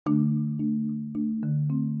There's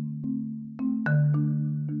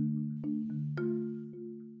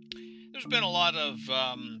been a lot of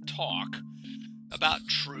talk about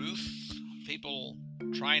truth, people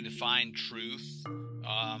trying to find truth.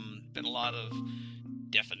 Been a lot of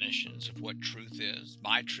definitions of what truth is: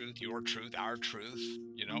 my truth, your truth, our truth.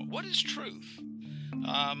 What is truth?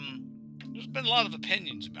 There's been a lot of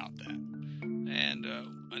opinions about that. And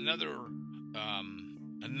another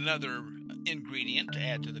ingredient to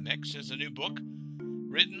add to the mix is a new book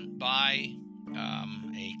written by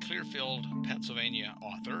a Clearfield, Pennsylvania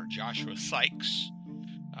author, Joshua Sykes,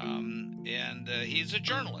 and he's a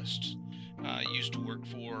journalist. Used to work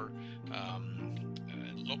for a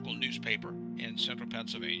local newspaper in central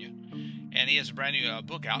Pennsylvania, and he has a brand new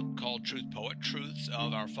book out called Truth Poet: Truths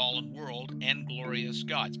of Our Fallen World and Glorious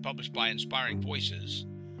God. It's published by Inspiring Voices,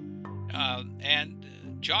 and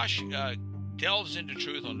Josh delves into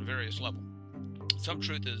truth on various levels. Some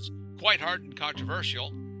truth is quite hard and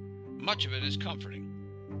controversial. Much of it is comforting.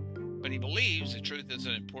 But he believes that truth is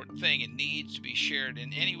an important thing and needs to be shared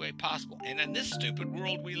in any way possible. And in this stupid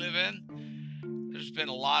world we live in, there's been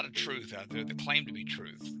a lot of truth out there that claim to be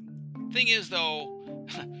truth. Thing is, though,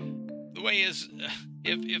 the way is,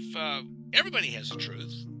 if everybody has a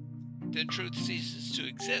truth, then truth ceases to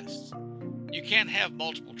exist. You can't have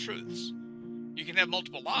multiple truths. You can have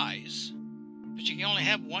multiple lies, but you can only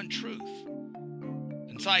have one truth.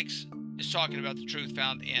 And Sykes is talking about the truth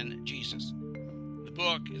found in Jesus. The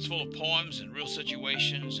book is full of poems and real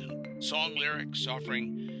situations and song lyrics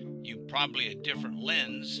offering you probably a different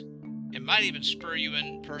lens and might even spur you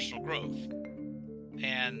in personal growth.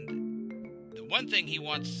 And the one thing he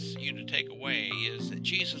wants you to take away is that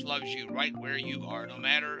Jesus loves you right where you are, no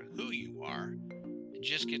matter who you are. And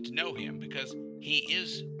just get to know him because he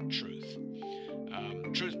is truth.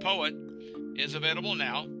 Truth Poet is available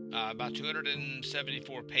now, about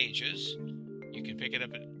 274 pages. You can pick it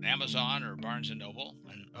up at Amazon or Barnes & Noble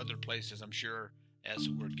and other places, I'm sure, as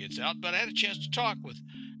the word gets out. But I had a chance to talk with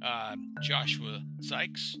Joshua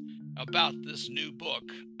Sykes about this new book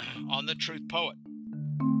on the Truth Poet.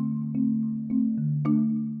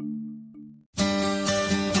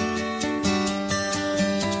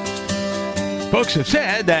 Folks have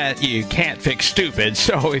said that you can't fix stupid,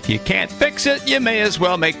 so if you can't fix it, you may as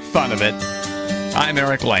well make fun of it. I'm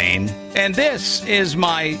Eric Lane, and this is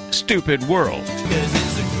my stupid world. 'Cause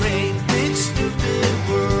it's a great, big, stupid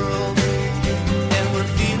world, and we're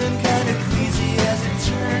feeling kind of queasy as it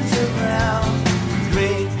turns around.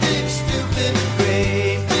 Great, big, stupid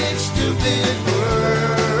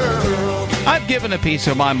world. I've given a piece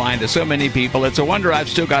of my mind to so many people, it's a wonder I've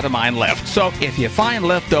still got a mind left. So if you find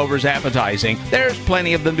leftovers appetizing, there's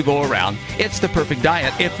plenty of them to go around. It's the perfect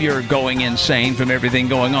diet if you're going insane from everything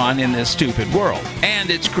going on in this stupid world. And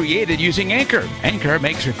it's created using Anchor. Anchor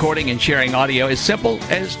makes recording and sharing audio as simple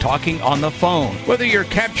as talking on the phone. Whether you're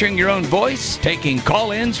capturing your own voice, taking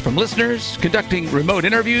call-ins from listeners, conducting remote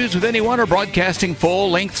interviews with anyone, or broadcasting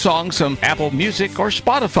full-length songs from Apple Music or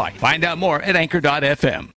Spotify. Find out more at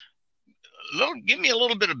Anchor.fm. Give me a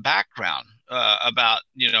little bit of background about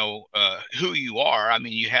who you are. I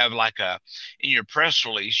mean, you have in your press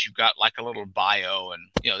release, you've got like a little bio and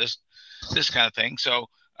this kind of thing. So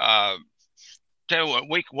tell you what,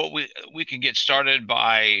 we can get started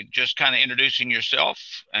by just kind of introducing yourself.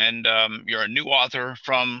 And you're a new author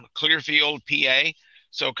from Clearfield, PA.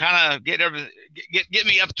 So kind of get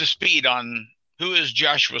me up to speed on who is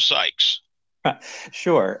Joshua Sykes.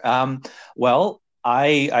 Sure. Well,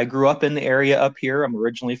 I grew up in the area up here. I'm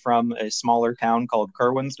originally from a smaller town called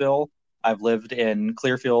Curwensville. I've lived in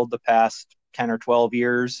Clearfield the past 10 or 12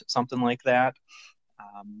 years, something like that.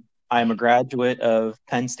 I am a graduate of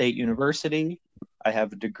Penn State University. I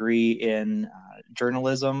have a degree in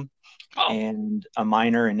journalism and a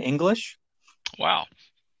minor in English. Wow.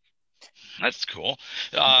 That's cool.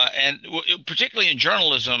 And particularly in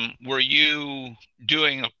journalism, were you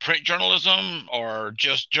doing print journalism or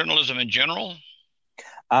just journalism in general?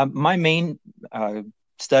 My main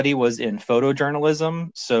study was in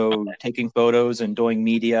photojournalism, so taking photos and doing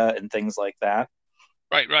media and things like that.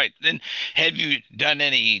 Right. Then have you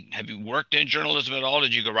worked in journalism at all?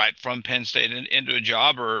 Did you go right from Penn State into a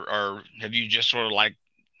job, or have you just sort of like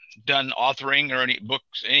done authoring or any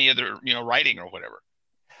books, any other, writing or whatever?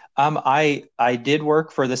 I did work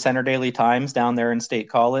for the Center Daily Times down there in State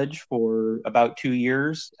College for about 2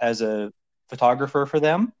 years as a photographer for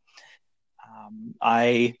them.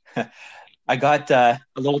 I got a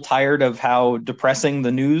little tired of how depressing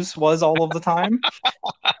the news was all of the time.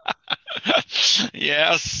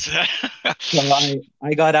 Yes. So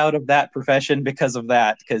I got out of that profession because of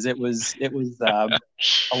that, because it was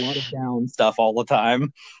a lot of down stuff all the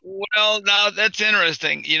time. Well, now that's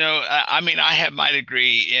interesting. I mean, I have my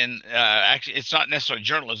degree in actually, it's not necessarily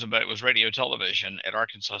journalism, but it was radio television at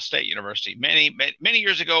Arkansas State University many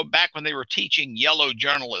years ago, back when they were teaching yellow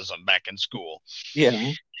journalism back in school.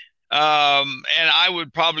 Yeah. And I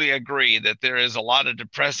would probably agree that there is a lot of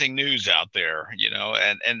depressing news out there,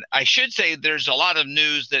 and I should say there's a lot of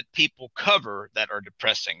news that people cover that are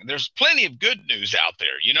depressing. There's plenty of good news out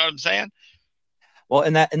there. You know what I'm saying? Well,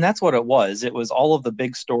 and that's what it was. It was all of the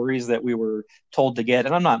big stories that we were told to get.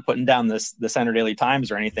 And I'm not putting down the Center Daily Times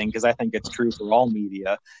or anything, because I think it's true for all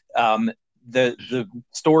media. The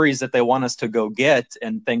stories that they want us to go get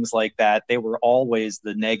and things like that, they were always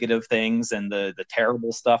the negative things and the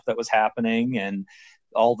terrible stuff that was happening, and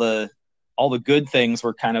all the good things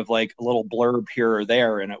were kind of like a little blurb here or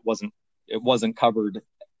there, and it wasn't covered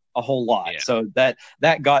a whole lot. Yeah. So that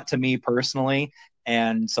got to me personally,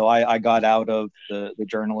 and so I got out of the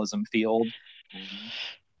journalism field.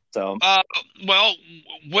 So Well,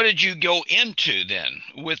 what did you go into then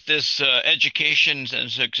with this education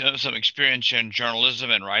and some experience in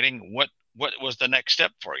journalism and writing? What was the next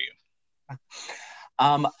step for you?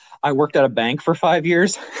 um, I worked at a bank for 5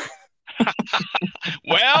 years.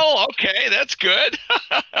 Well, okay, that's good.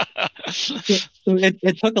 So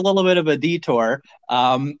it took a little bit of a detour.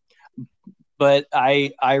 But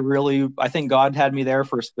I think God had me there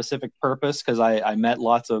for a specific purpose, because I met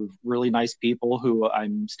lots of really nice people who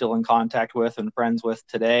I'm still in contact with and friends with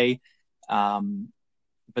today.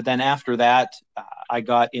 But then after that, I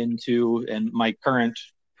got into, in my current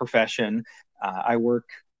profession, I work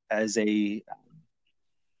as I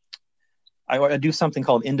do something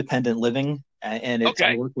called independent living, and I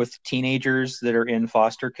Okay. work with teenagers that are in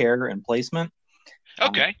foster care and placement, um,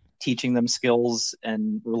 Okay. teaching them skills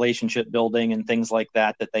and relationship building and things like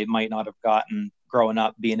that they might not have gotten growing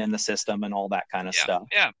up being in the system and all that kind of Yeah. stuff.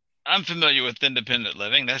 Yeah. I'm familiar with independent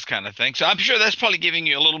living, that kind of thing. So I'm sure that's probably giving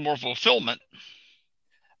you a little more fulfillment.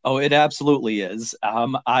 Oh, it absolutely is.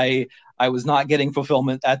 I was not getting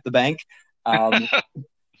fulfillment at the bank, um,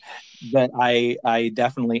 but I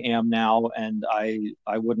definitely am now, and I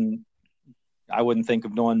wouldn't think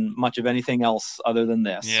of doing much of anything else other than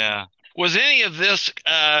this. Yeah. Was any of this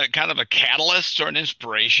kind of a catalyst or an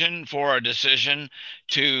inspiration for a decision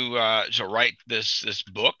to write this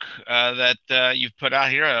book that you've put out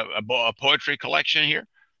here, a poetry collection here?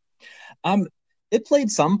 Um, it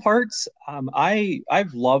played some parts.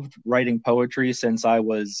 I've loved writing poetry since I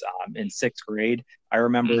was in sixth grade. I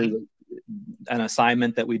remember Hmm. an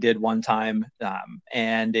assignment that we did one time,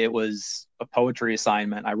 and it was a poetry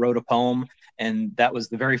assignment. I wrote a poem, and that was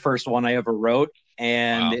the very first one I ever wrote,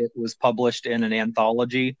 and Wow. it was published in an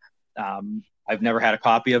anthology. I've never had a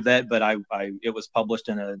copy of that, but it was published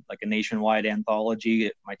in a nationwide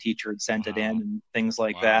anthology. My teacher had sent it in Wow. and things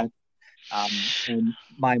like Wow. that. And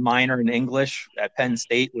my minor in English at Penn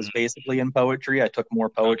State was Mhm. basically in poetry. I took more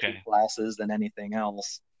poetry Okay. classes than anything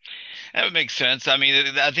else. That would make sense. I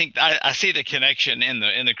mean, I think I see the connection in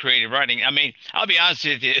the creative writing. I mean, I'll be honest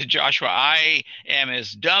with you, Joshua. I am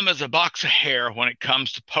as dumb as a box of hair when it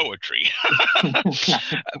comes to poetry.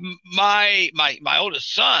 My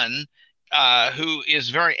oldest son, who is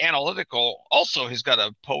very analytical, also has got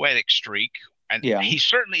a poetic streak, and Yeah,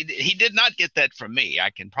 he did not get that from me. I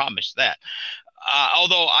can promise that.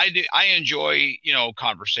 Although I enjoy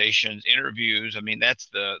conversations, interviews. I mean, that's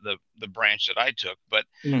the branch that I took. But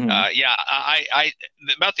hmm yeah,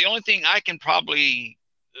 about the only thing I can probably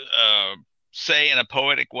uh, say in a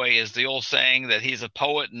poetic way is the old saying that he's a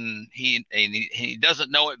poet and he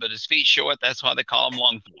doesn't know it, but his feet show it. That's why they call him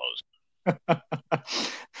Longfellow.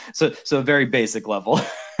 so a very basic level.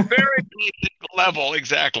 Very basic level,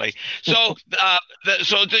 exactly. So,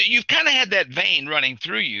 you've kind of had that vein running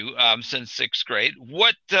through you since sixth grade.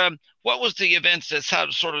 What was the events that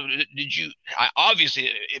sort of did you?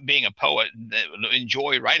 Obviously, being a poet,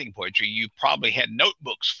 enjoy writing poetry. You probably had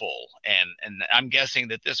notebooks full, and I'm guessing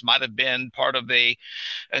that this might have been part of a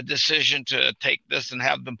decision to take this and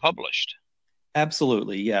have them published.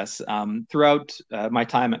 Absolutely, yes. Throughout my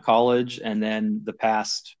time at college, and then the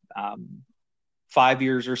past 5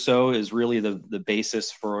 years or so, is really the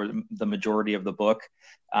basis for the majority of the book.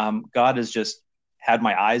 God has just had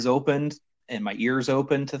my eyes opened and my ears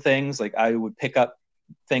open to things. Like, I would pick up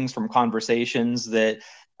things from conversations that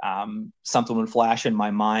something would flash in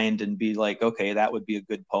my mind and be like, okay, that would be a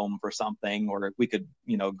good poem for something, or we could,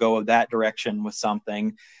 go that direction with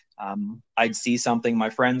something. I'd see something my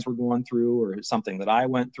friends were going through, or something that I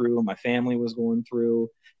went through, my family was going through,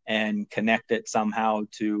 and connect it somehow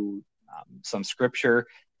to some scripture,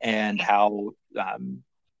 and how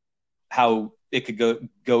it could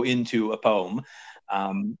go into a poem.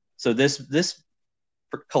 So this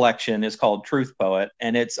collection is called Truth Poet,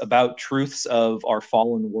 and it's about truths of our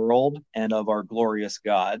fallen world and of our glorious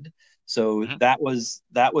God. So that was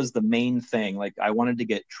the main thing. Like, I wanted to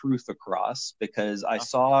get truth across, because I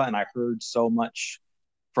saw and I heard so much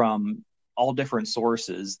from all different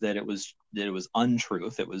sources that it was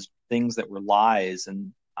untruth. It was things that were lies,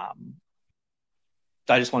 and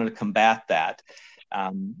I just wanted to combat that.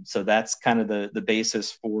 So that's kind of the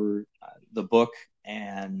basis for the book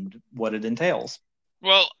and what it entails.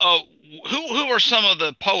 Well, who are some of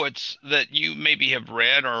the poets that you maybe have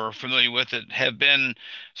read or are familiar with that have been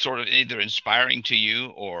sort of either inspiring to you,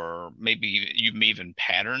 or maybe you've even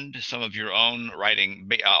patterned some of your own writing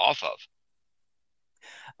off of?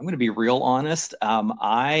 I'm going to be real honest.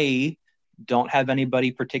 I don't have anybody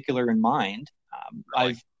particular in mind.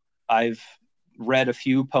 Really? I've read a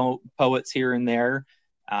few poets here and there,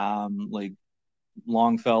 like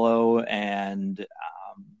Longfellow and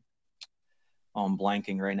I'm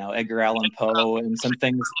blanking right now, Edgar Allan Poe, and some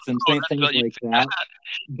things like that.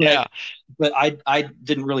 Yeah. But I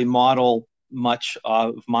didn't really model much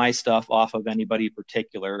of my stuff off of anybody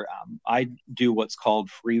particular. I do what's called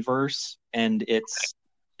free verse, and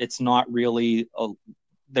it's not really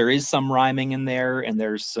there is some rhyming in there, and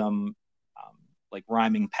there's some like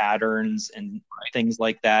rhyming patterns and things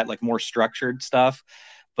like that, like more structured stuff.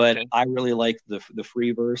 But I really like the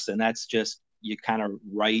free verse, and that's just, you kind of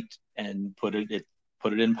write and put it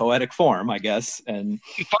in poetic form, I guess. And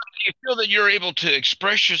You feel that you're able to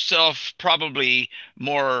express yourself probably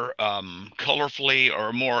more colorfully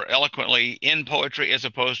or more eloquently in poetry, as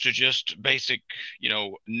opposed to just basic,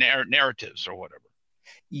 narratives or whatever.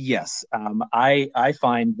 yes, I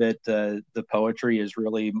find that the poetry is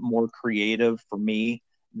really more creative for me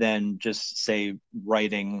than just, say,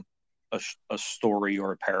 writing a story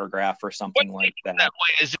or a paragraph or something like that. That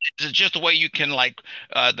way, is it just the way you can, like,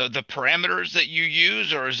 the parameters that you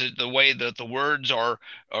use, or is it the way that the words are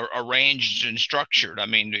arranged and structured? I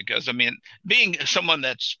mean, because being someone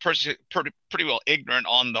that's pretty well ignorant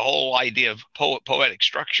on the whole idea of poetic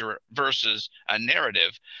structure versus a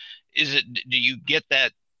narrative, do you get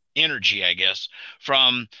that energy, I guess,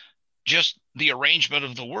 from just the arrangement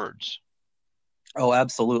of the words? Oh,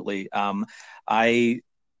 absolutely. I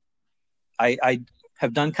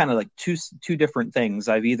have done kind of like two different things.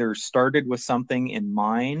 I've either started with something in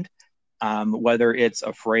mind, whether it's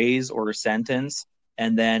a phrase or a sentence,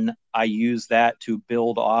 and then I use that to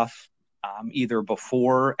build off, either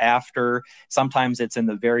before, after. Sometimes it's in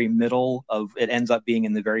the very middle of it, ends up being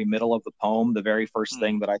in the very middle of the poem, the very first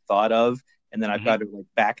thing that I thought of, and then I've got to like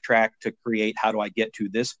backtrack to create, how do I get to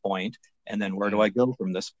this point, and then where do I go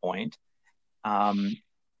from this point.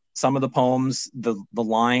 Some of the poems, the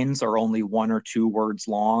lines are only 1 or 2 words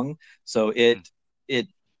long, so it's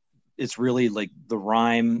really like the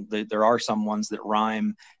rhyme. There are some ones that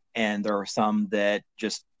rhyme, and there are some that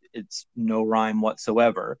just, it's no rhyme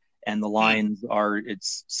whatsoever, and the lines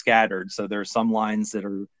it's scattered. So there's some lines that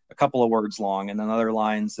are a couple of words long, and then other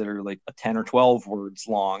lines that are like 10 or 12 words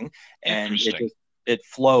long, and it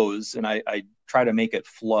flows, and I try to make it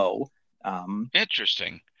flow.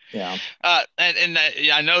 Interesting. Yeah. And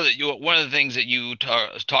I know that one of the things that you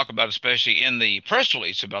talk about, especially in the press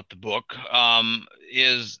release about the book,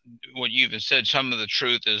 is what you've said. Some of the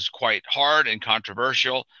truth is quite hard and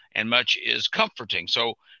controversial, and much is comforting.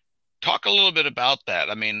 So, talk a little bit about that.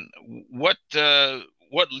 I mean, what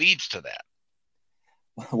leads to that?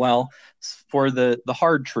 Well, for the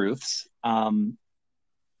hard truths,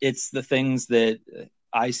 it's the things that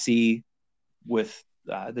I see with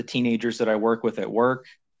the teenagers that I work with at work.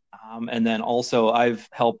 And then also, I've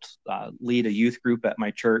helped lead a youth group at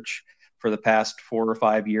my church for the past 4 or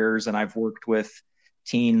 5 years, and I've worked with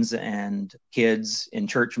teens and kids in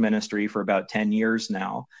church ministry for about 10 years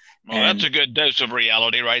now. Well, that's a good dose of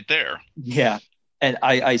reality right there. Yeah. And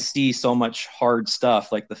I see so much hard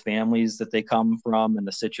stuff, like the families that they come from and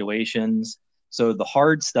the situations. So the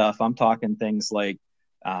hard stuff, I'm talking things like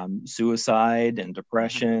suicide and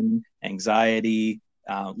depression, anxiety,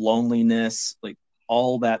 loneliness, like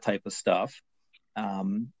all that type of stuff.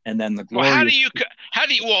 And then the glory.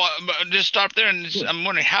 Well, just stop there, and I'm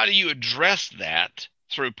wondering, how do you address that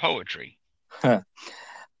through poetry?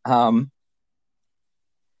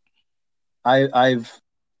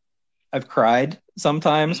 I've cried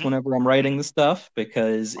sometimes whenever I'm writing the stuff,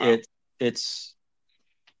 because it's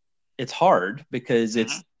hard, because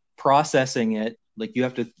it's processing it. Like you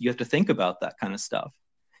have to think about that kind of stuff.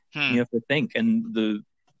 You have to think, and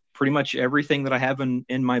pretty much everything that I have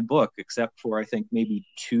in my book, except for I think maybe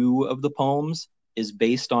 2 of the poems, is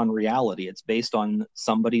based on reality. It's based on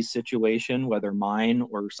somebody's situation, whether mine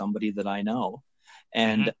or somebody that I know.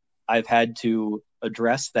 And I've had to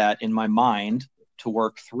address that in my mind to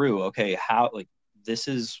work through, okay, how, like, this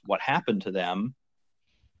is what happened to them.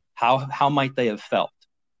 How might they have felt?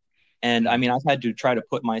 And I mean, I've had to try to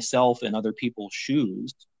put myself in other people's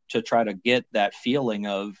shoes to try to get that feeling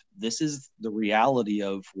of, this is the reality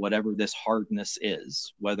of whatever this hardness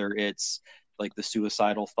is, whether it's like the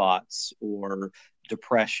suicidal thoughts or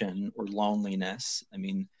depression or loneliness. I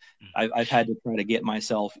mean, I've had to try to get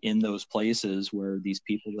myself in those places where these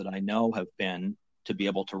people that I know have been, to be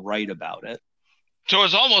able to write about it. So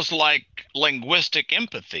it's almost like linguistic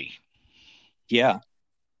empathy. Yeah.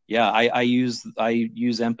 Yeah, I use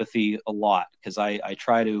empathy a lot, because I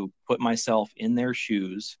try to put myself in their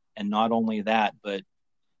shoes, and not only that, but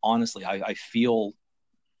honestly, I feel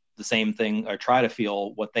the same thing, or try to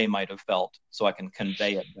feel what they might have felt, so I can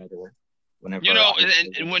convey it better. Whenever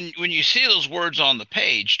and when you see those words on the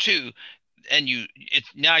page too, and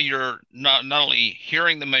now you're not only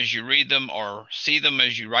hearing them as you read them or see them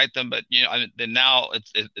as you write them, but then now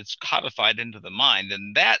it's codified into the mind,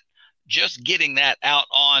 and that, just getting that out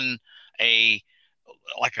on a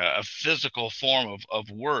physical form of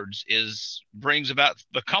words brings about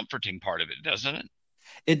the comforting part of it, doesn't it?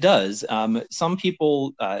 It does. Some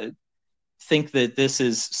people think that this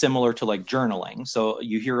is similar to like journaling. So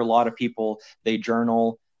you hear a lot of people, they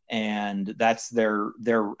journal, and that's their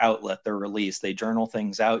outlet, their release. They journal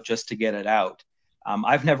things out just to get it out.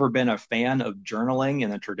 I've never been a fan of journaling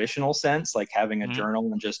in the traditional sense, like having a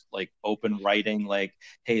journal and just like open writing, like,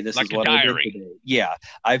 hey, this is what I did today. Yeah,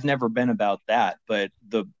 I've never been about that. But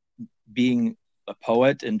being a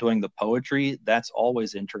poet and doing the poetry, that's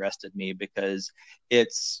always interested me, because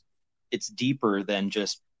it's deeper than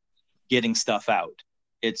just getting stuff out.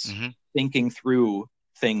 It's thinking through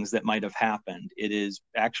things that might have happened. It is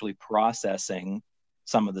actually processing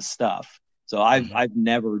some of the stuff. So I've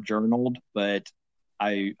never journaled, but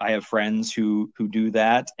I have friends who do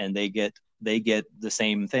that, and they get the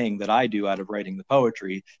same thing that I do out of writing the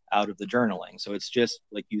poetry, out of the journaling. So it's just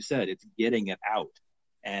like you said, it's getting it out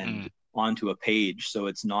and onto a page, so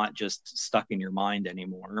it's not just stuck in your mind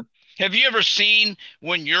anymore. Have you ever seen,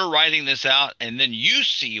 when you're writing this out and then you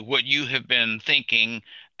see what you have been thinking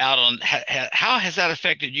out on, how has that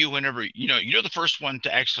affected you whenever you're the first one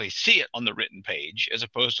to actually see it on the written page, as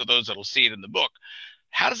opposed to those that'll see it in the book?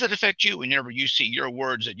 How does it affect you whenever you see your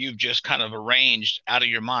words that you've just kind of arranged out of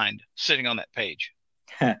your mind sitting on that page?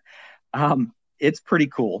 It's pretty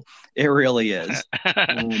cool. It really is.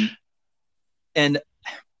 And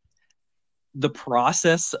the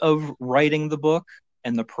process of writing the book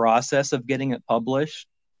and the process of getting it published,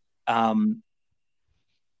 I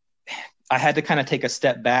had to kind of take a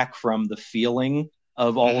step back from the feeling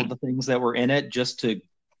of all of the things that were in it, just to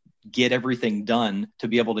get everything done to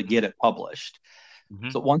be able to get it published.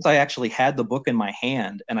 So once I actually had the book in my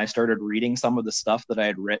hand and I started reading some of the stuff that I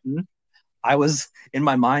had written, in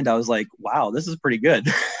my mind, I was like, wow, this is pretty good.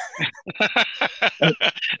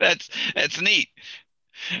 That's neat.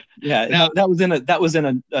 Yeah, now, that was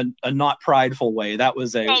in a not prideful way. That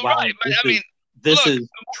was a wow. Right. This is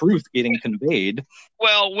truth getting conveyed.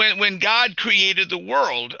 Well, when God created the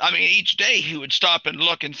world, each day he would stop and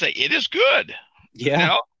look and say, "It is good."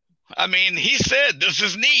 Yeah. He said, "This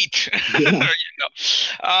is neat." Yeah.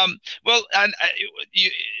 Well, and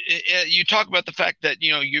you talk about the fact that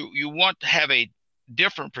you want to have a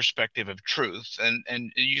different perspective of truth,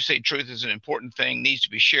 and you say truth is an important thing, needs to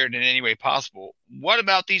be shared in any way possible. What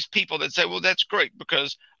about these people that say, well, that's great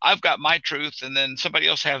because I've got my truth and then somebody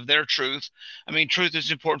else have their truth? Truth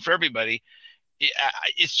is important for everybody.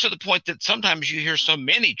 It's to the point that sometimes you hear so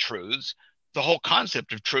many truths, the whole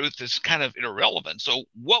concept of truth is kind of irrelevant. So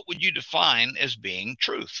what would you define as being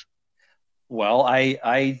truth? Well,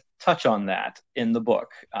 I touch on that in the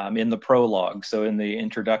book, in the prologue, so in the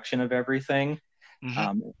introduction of everything.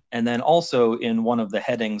 And then also in one of the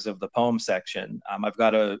headings of the poem section, I've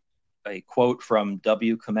got a quote from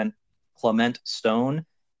W. Clement Stone,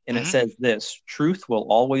 and it says this: "Truth will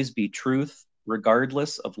always be truth,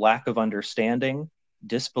 regardless of lack of understanding,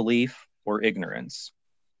 disbelief, or ignorance."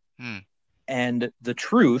 And the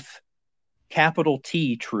truth, capital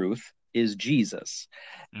T truth, is Jesus.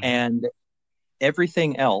 And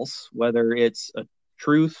everything else, whether it's a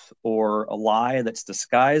truth or a lie that's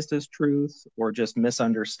disguised as truth or just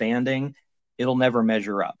misunderstanding, it'll never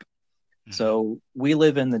measure up. So we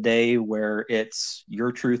live in the day where it's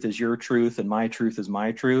your truth is your truth and my truth is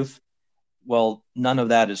my truth. Well, none of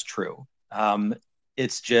that is true.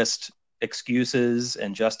 It's just excuses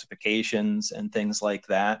and justifications and things like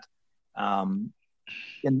that.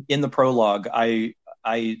 In the prologue, I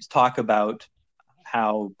talk about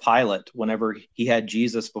how Pilate, whenever he had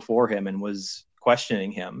Jesus before him and was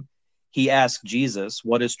questioning him, he asked Jesus,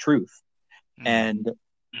 "What is truth?" And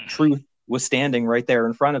truth was standing right there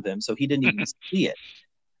in front of him, so he didn't even see it.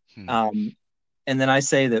 And then I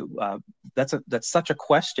say that that's such a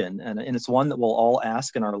question, and it's one that we'll all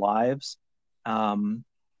ask in our lives.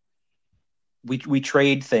 We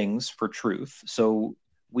trade things for truth, so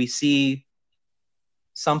we see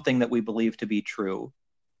something that we believe to be true,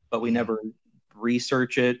 but we never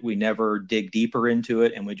research it, we never dig deeper into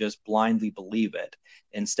it, and we just blindly believe it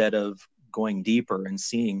instead of going deeper and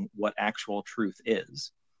seeing what actual truth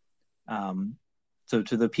is. So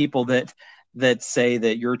to the people that say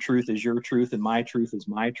that your truth is your truth and my truth is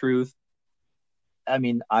my truth, I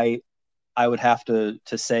mean, I would have to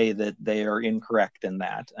say that they are incorrect in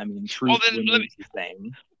that. I mean, truth remains the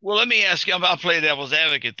same. Well, let me ask you, I'll play devil's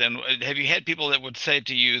advocate then. Have you had people that would say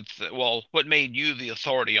to you, well, what made you the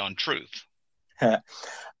authority on truth? I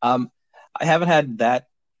haven't had that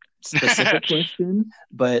specific question,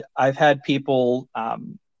 but I've had people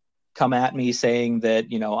come at me saying that,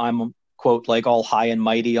 I'm, quote, like all high and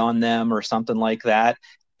mighty on them or something like that.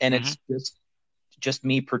 And it's just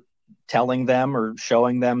me telling them or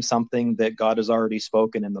showing them something that God has already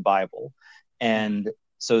spoken in the Bible. And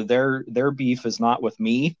so their beef is not with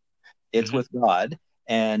me, it's with God.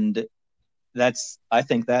 And I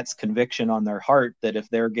think that's conviction on their heart, that if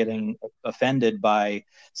they're getting offended by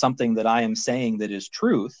something that I am saying that is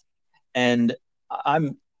truth, and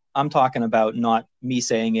I'm talking about not me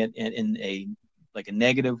saying it in a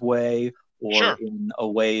negative way or in a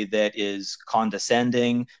way that is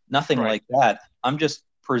condescending, nothing like that. I'm just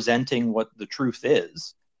presenting what the truth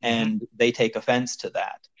is, and they take offense to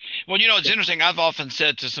that. Well, it's interesting. I've often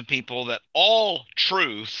said to some people that all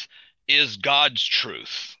truth is God's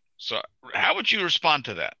truth. So how would you respond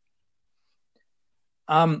to that?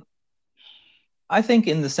 I think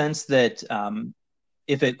in the sense that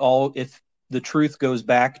if the truth goes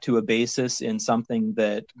back to a basis in something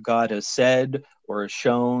that God has said or has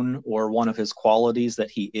shown or one of his qualities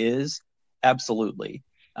that he is, absolutely.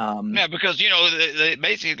 Yeah, because,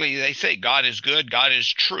 basically they say God is good, God is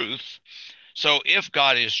truth. So if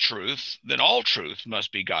God is truth, then all truth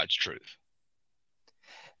must be God's truth.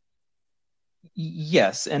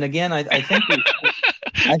 Yes, and again, I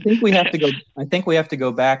think we have to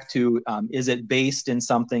go back to is it based in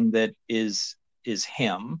something that is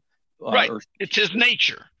him? Right, it's his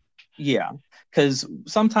nature. Yeah, because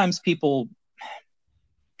sometimes people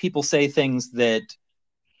say things that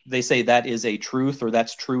they say that is a truth or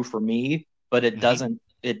that's true for me, but it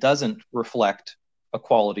doesn't reflect a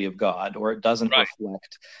quality of God, or it doesn't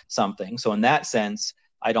reflect something. So in that sense,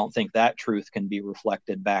 I don't think that truth can be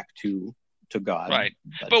reflected back to God. Right.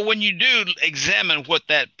 But when you do examine what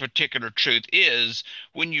that particular truth is,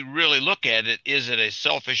 when you really look at it, is it a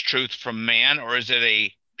selfish truth from man, or is it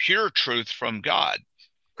a pure truth from God?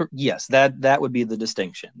 Yes, that would be the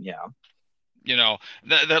distinction. Yeah.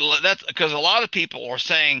 That's because a lot of people are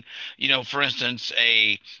saying, for instance,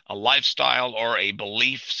 a lifestyle or a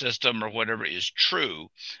belief system or whatever is true,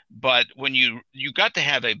 but when you got to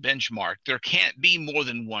have a benchmark, there can't be more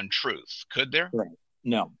than one truth, could there? Right.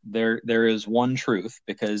 No, there is one truth,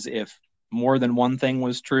 because if more than one thing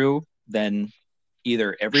was true, then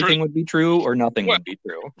either everything would be true or nothing would be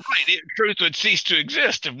true. Right. Truth would cease to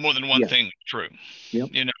exist if more than one thing was true. Yep.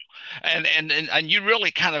 And you really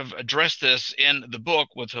kind of address this in the book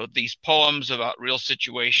with these poems about real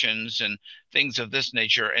situations and things of this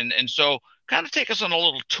nature. And so kind of take us on a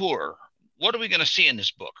little tour. What are we going to see in this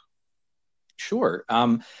book? Sure.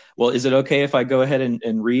 Well, is it okay if I go ahead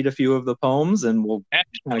and read a few of the poems, and we'll kind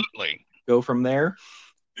of go from there?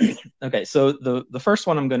 Okay, so the first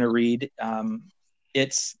one I'm going to read,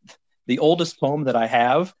 it's the oldest poem that I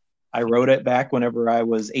have. I wrote it back whenever I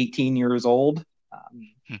was 18 years old.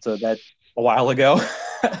 So that's a while ago.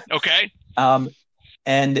 Okay.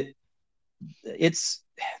 And it's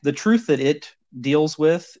the truth that it deals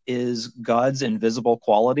with is God's invisible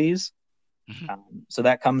qualities. So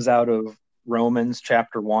that comes out of Romans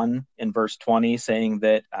chapter 1 in verse 20, saying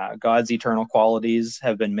that God's eternal qualities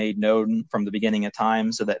have been made known from the beginning of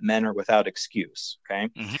time, so that men are without excuse. Okay.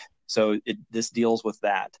 So this deals with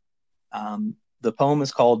that. The poem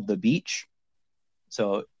is called The Beach.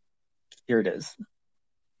 So here it is.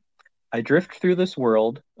 I drift through this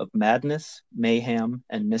world of madness, mayhem,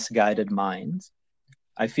 and misguided minds.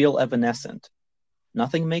 I feel evanescent.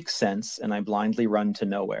 Nothing makes sense, and I blindly run to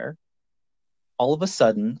nowhere. All of a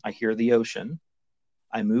sudden, I hear the ocean.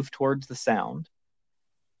 I move towards the sound.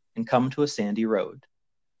 and come to a sandy road.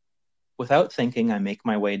 Without thinking, I make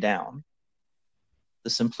my way down. The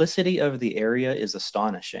simplicity of the area is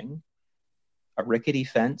astonishing. A rickety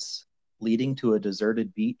fence leading to a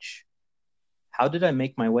deserted beach. How did I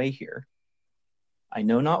make my way here? I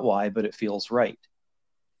know not why, but it feels right.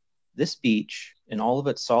 This beach, in all of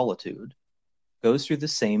its solitude, goes through the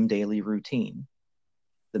same daily routine.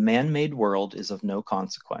 The man-made world is of no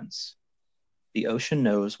consequence. The ocean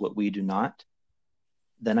knows what we do not.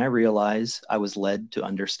 Then I realize I was led to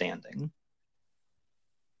understanding.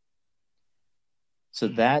 So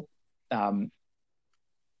that, I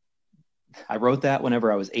wrote that whenever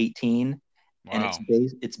I was 18, Wow. and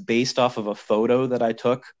it's based off of a photo that I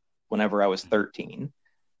took whenever I was 13.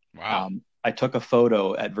 Wow. I took a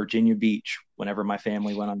photo at Virginia Beach whenever my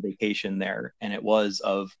family went on vacation there, and it was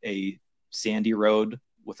of a sandy road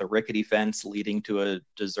with a rickety fence leading to a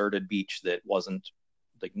deserted beach that wasn't,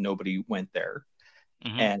 like, nobody went there.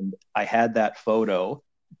 And I had that photo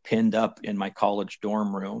pinned up in my college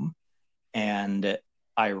dorm room, and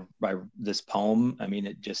I this poem, I mean,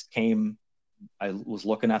 it just came. I was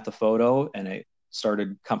looking at the photo and it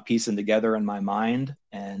started piecing together in my mind.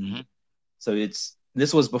 And so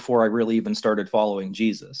this was before I really even started following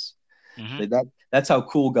Jesus. That's how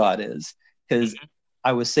cool God is, because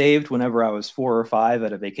I was saved whenever I was 4 or 5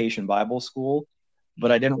 at a vacation Bible school,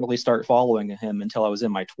 but I didn't really start following him until I was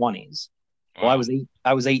in my 20s. Wow. Well,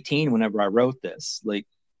 I was 18 whenever I wrote this. Like,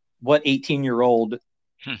 what 18-year-old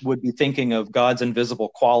would be thinking of God's invisible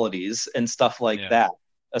qualities and stuff like that,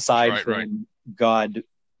 aside from God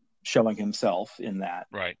showing himself in that?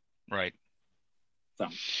 Right. So,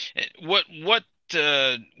 what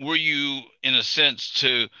were you, in a sense,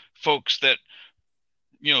 to folks that,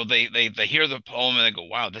 you know, they hear the poem and they go,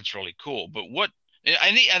 wow, that's really cool. But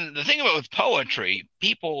and the thing about with poetry,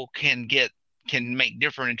 people can make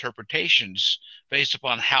different interpretations based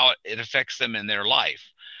upon how it affects them in their life.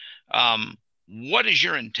 What is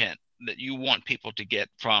your intent that you want people to get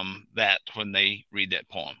from that when they read that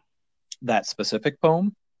poem? That specific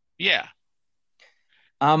poem? Yeah.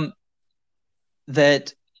 So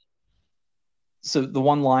the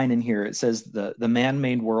one line in here, it says, the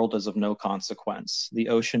man-made world is of no consequence. The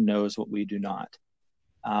ocean knows what we do not.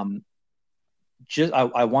 I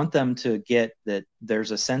want them to get that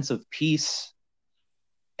there's a sense of peace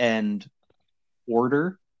and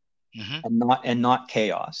order, and not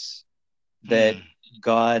chaos, that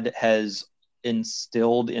God has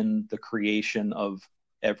instilled in the creation of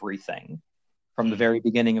everything from the very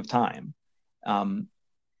beginning of time.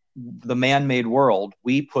 The man-made world,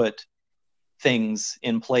 we put things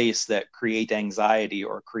in place that create anxiety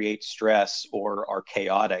or create stress or are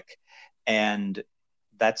chaotic, and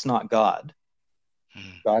that's not God.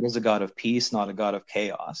 God is a God of peace, not a God of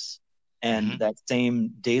chaos. And that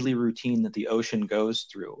same daily routine that the ocean goes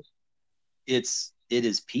through, it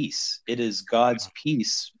is peace. It is God's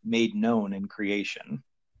peace made known in creation.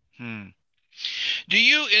 Do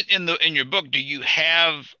you, in your book, do you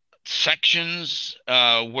have sections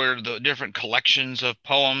where the different collections of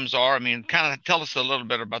poems are? I mean, kind of tell us a little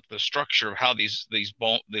bit about the structure of how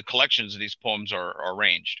the collections of these poems are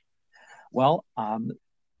arranged. Well,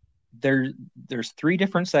 there's 3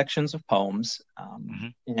 different sections of poems,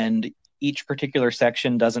 and each particular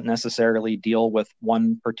section doesn't necessarily deal with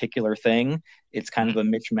one particular thing. It's kind of a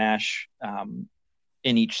mishmash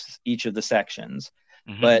in each of the sections.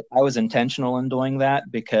 But I was intentional in doing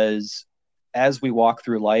that because as we walk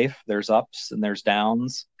through life, there's ups and there's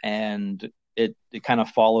downs, and it kind of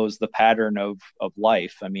follows the pattern of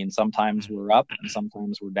life. I mean, sometimes we're up and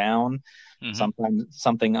sometimes we're down. Sometimes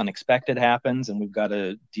something unexpected happens and we've got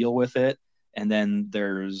to deal with it. And then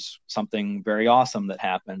there's something very awesome that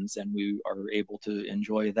happens and we are able to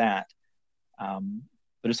enjoy that.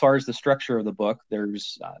 But as far as the structure of the book,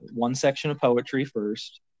 there's one section of poetry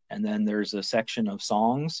first, and then there's a section of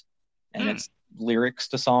songs, and it's lyrics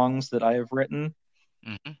to songs that I have written.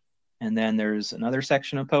 And then there's another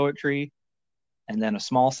section of poetry, and then a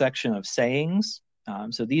small section of sayings.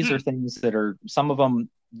 So these are things that are, some of them,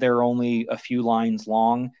 they're only a few lines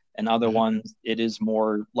long, and other ones, it is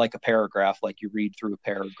more like a paragraph, like you read through a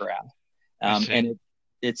paragraph. And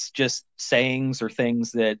it's just sayings or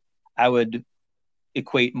things that I would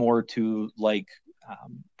equate more to like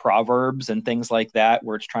proverbs and things like that,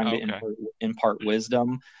 where it's trying to impart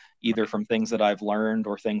wisdom, either from things that I've learned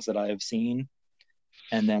or things that I have seen.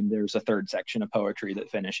 And then there's a third section of poetry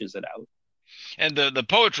that finishes it out. And the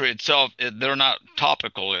poetry itself, they're not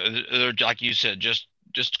topical. They're, like you said,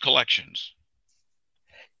 just collections.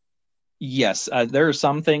 Yes, there are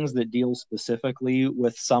some things that deal specifically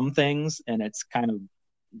with some things, and it's kind of,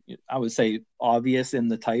 I would say, obvious in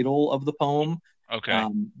the title of the poem. Okay.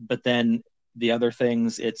 But then the other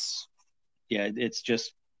things, it's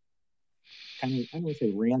just kind of, I don't want to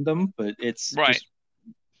say random, but it's Right. just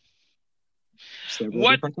several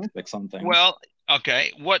What? different topics on things. Well,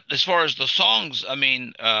 okay. What, as far as the songs, I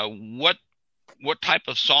mean, what type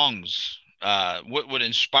of songs, what would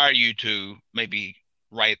inspire you to maybe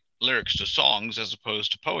write lyrics to songs as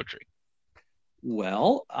opposed to poetry?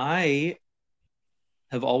 Well, I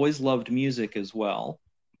have always loved music as well.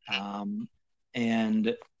 Um,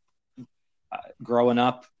 and growing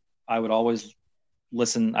up, I would always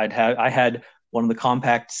listen. I had one of the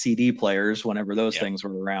compact CD players whenever those Yeah. things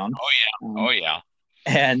were around. Oh yeah. Um, Oh yeah.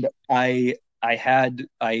 and I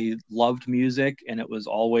loved music, and it was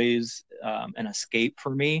always an escape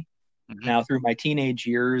for me. Hmm. Now, through my teenage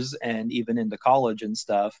years and even into college and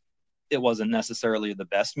stuff, it wasn't necessarily the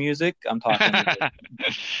best music. I'm talking like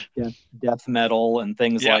death metal and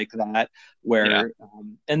things Yeah. like that. Yeah. Where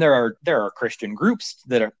and there are Christian groups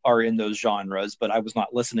that are in those genres, but I was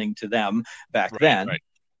not listening to them back Right. then. Right.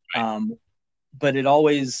 Right. Um, but it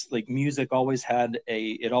always, like, music always had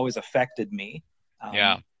it always affected me.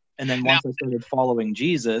 Yeah. And then Now, once I started following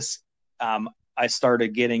Jesus, I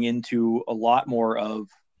started getting into a lot more of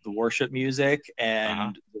the worship music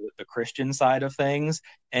uh-huh. and the Christian side of things,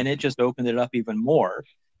 and it just opened it up even more.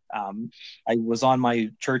 I was on my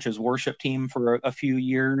church's worship team for a few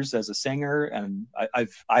years as a singer, and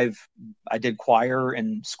I did choir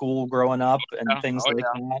in school growing up and Yeah. things Oh like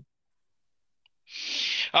yeah. that.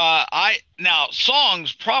 I now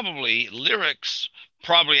songs, probably lyrics,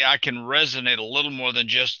 probably I can resonate a little more than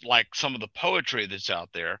just like some of the poetry that's out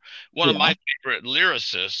there. One of Yeah. my favorite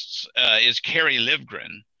lyricists is Carrie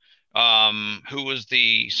Livgren, who was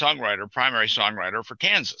the primary songwriter for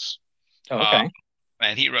Kansas. Oh, Uh, okay.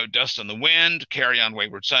 and he wrote Dust in the Wind, Carry On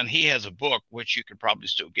Wayward Son. He has a book, which you can probably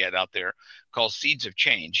still get out there, called Seeds of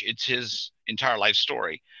Change. It's his entire life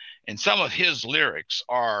story. And some of his lyrics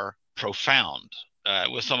are profound.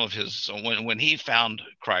 With some of his, when he found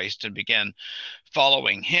Christ and began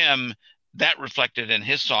following him, that reflected in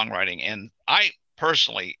his songwriting. And I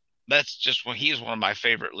personally, that's just when he's one of my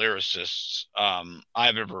favorite lyricists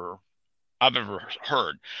I've ever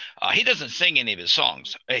heard. He doesn't sing any of his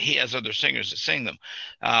songs. He has other singers that sing them.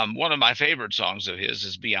 One of my favorite songs of his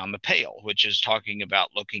is Beyond the Pale, which is talking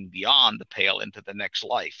about looking beyond the pale into the next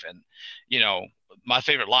life. And, you know, my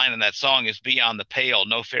favorite line in that song is Beyond the pale,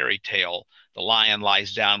 no fairy tale. The lion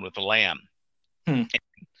lies down with the lamb. Hmm.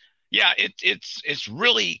 Yeah, it's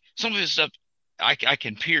really some of his stuff. I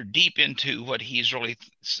can peer deep into what he's really,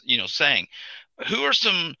 saying. Who are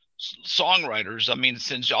some songwriters? I mean,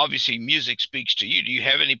 since obviously music speaks to you, do you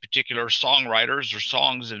have any particular songwriters or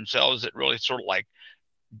songs themselves that really sort of like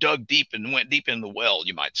dug deep and went deep in the well,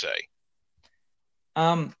 you might say?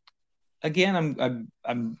 Um, Again,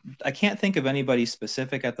 I can't think of anybody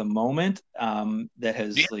specific at the moment that Do you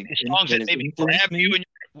has have any songs that that has maybe grab influenced you? me.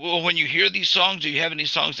 Well, when you hear these songs, do you have any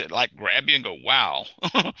songs that like grab you and go, "Wow"?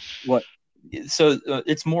 What so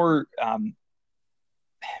It's more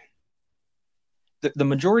the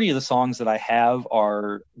majority of the songs that I have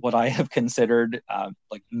are what I have considered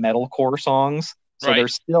like metalcore songs. So they're Right,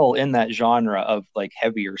 still in that genre of like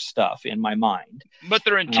heavier stuff in my mind. but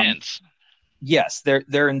they're Um, intense. yes,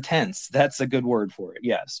 they're intense. That's a good word for it.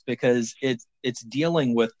 Yes, because it's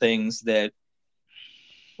dealing with things that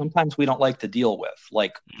sometimes we don't like to deal with,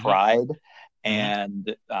 like Hmm. pride Hmm.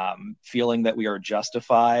 and feeling that we are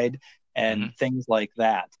justified Hmm. and things like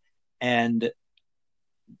that. And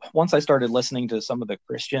once I started listening to some of the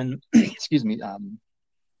Christian, excuse me,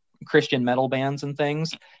 Christian metal bands and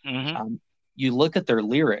things, Hmm. um, you look at their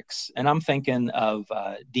lyrics, and I'm thinking of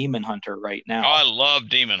Demon Hunter right Oh, now. I love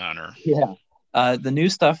Demon Hunter. Yeah. The new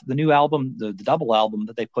stuff, the new album, the double album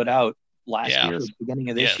that they put out last Yeah. year, beginning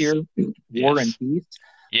of this Yes. year, War and Yes. Peace.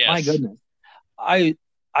 My Yes. goodness. I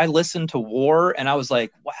I listened to War and I was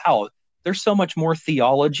like, wow, there's so much more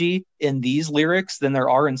theology in these lyrics than there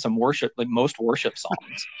are in some worship, like most worship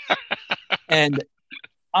songs. And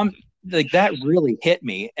I'm like, that really hit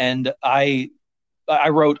me. And I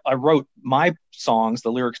wrote my songs,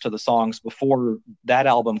 the lyrics to the songs before that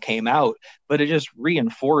album came out, but it just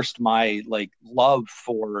reinforced my like love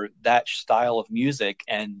for that style of music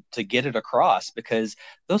and to get it across because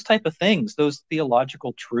those type of things, those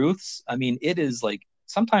theological truths, I mean, it is like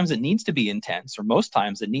sometimes it needs to be intense, or most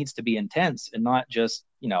times it needs to be intense and not just,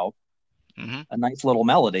 Hmm. a nice little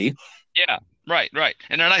melody. Yeah. Right. Right.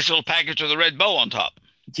 And a nice little package with a red bow on top.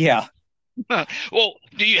 Yeah. Well,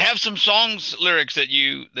 do you have some songs lyrics that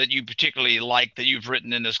you particularly like that you've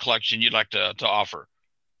written in this collection you'd like to offer?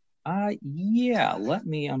 Yeah, let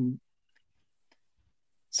me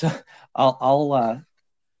so I'll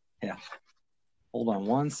yeah. Hold on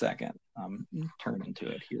one second. I'm turning to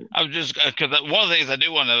it here. I was just because one of the things I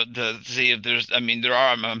do want to see if there's, I mean, there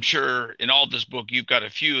are, I'm sure in all this book you've got a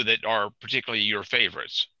few that are particularly your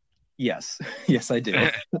favorites. Yes, yes, I do.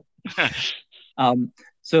 Um,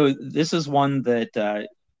 so this is one that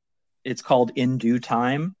it's called In Due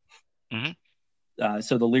Time. Hmm.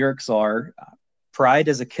 So the lyrics are pride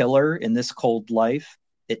is a killer in this cold life.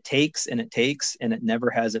 It takes and it takes and it never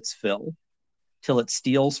has its fill till it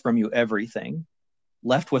steals from you everything,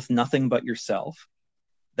 left with nothing but yourself.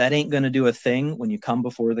 That ain't going to do a thing when you come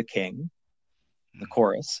before the king. The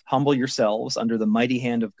chorus, humble yourselves under the mighty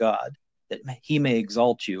hand of God, that he may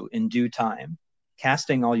exalt you in due time,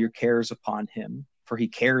 casting all your cares upon him, for he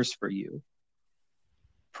cares for you.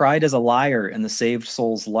 Pride is a liar in the saved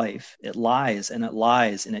soul's life. It lies and it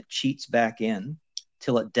lies and it cheats back in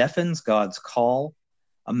till it deafens God's call.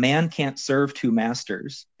 A man can't serve two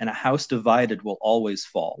masters, and a house divided will always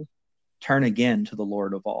fall. Turn again to the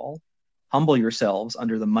Lord of all. Humble yourselves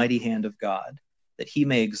under the mighty hand of God, that he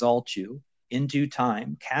may exalt you in due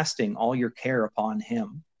time, casting all your care upon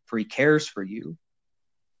him, for he cares for you.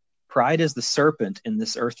 Pride is the serpent in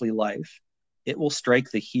this earthly life. It will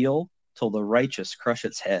strike the heel till the righteous crush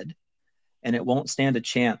its head, and it won't stand a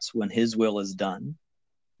chance when his will is done.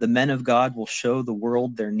 The men of God will show the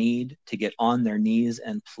world their need to get on their knees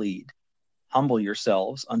and plead. Humble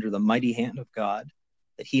yourselves under the mighty hand of God,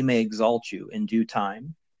 that he may exalt you in due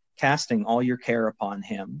time, casting all your care upon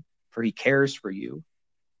him, for he cares for you.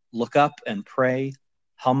 Look up and pray,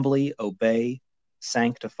 humbly obey,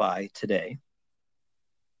 sanctify today.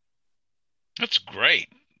 That's great.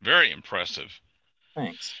 Very impressive.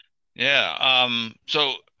 Thanks. Yeah.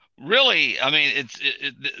 So really, I mean,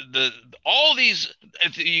 the all these,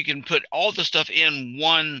 if you can put all the stuff in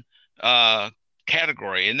one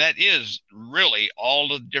category, and that is really all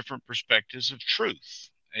the different perspectives of truth.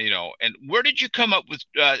 And where did you come up with,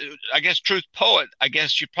 I guess, Truth Poet? I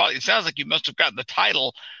guess it sounds like you must have gotten the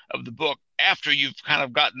title of the book after you've kind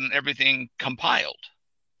of gotten everything compiled.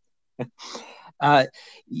 Uh,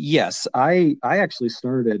 yes, I actually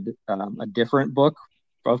started a different book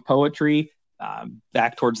of poetry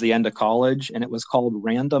back towards the end of college, and it was called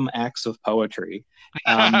Random Acts of Poetry.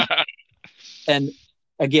 And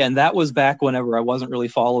again, that was back whenever I wasn't really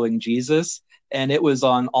following Jesus, and it was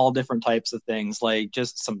on all different types of things, like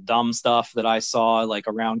just some dumb stuff that I saw like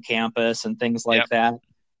around campus and things like Yep. that.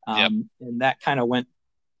 Yep. And that kind of went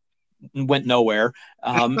nowhere.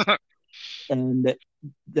 And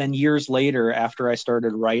then years later, after I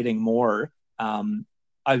started writing more,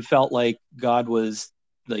 I felt like God was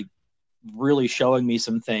like really showing me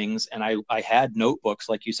some things. And I had notebooks,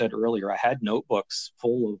 like you said earlier, I had notebooks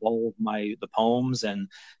full of all of the poems and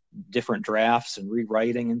different drafts and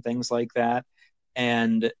rewriting and things like that.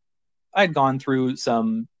 And I'd gone through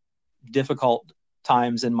some difficult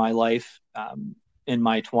times in my life, in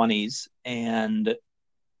my 20s, and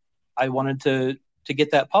I wanted to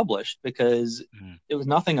get that published because it was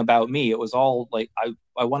nothing about me. It was all like I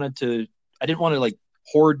didn't want to like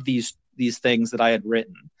hoard these things that I had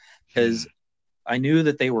written, because I knew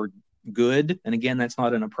that they were good. And again, that's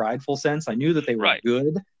not in a prideful sense. I knew that they were Right.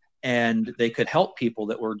 good and they could help people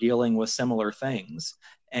that were dealing with similar things.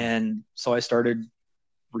 And so I started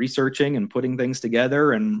researching and putting things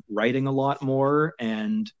together and writing a lot more.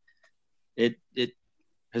 And it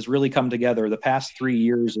has really come together. The past 3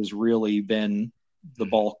 years has really been the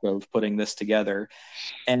bulk of putting this together.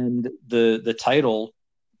 And the title,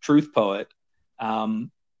 Truth Poet,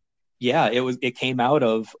 it came out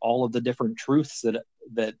of all of the different truths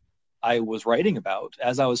that I was writing about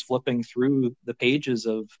as I was flipping through the pages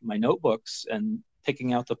of my notebooks and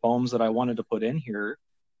picking out the poems that I wanted to put in here.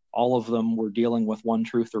 All of them were dealing with one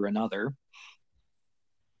truth or another.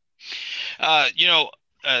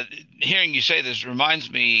 Hearing you say this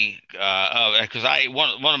reminds me because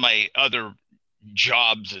one of my other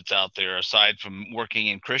jobs that's out there, aside from working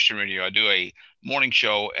in Christian radio, I do a morning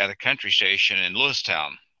show at a country station in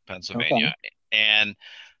Lewistown, Pennsylvania. Okay. And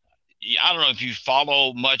I don't know if you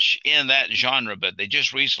follow much in that genre, but they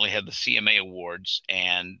just recently had the CMA Awards,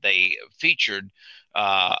 and they featured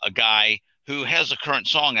a guy who has a current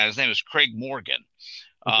song out. His name is Craig Morgan.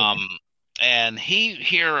 Okay. And he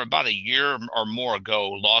here about a year or more ago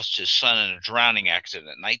lost his son in a drowning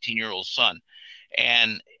accident, 19-year-old son.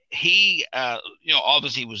 And he,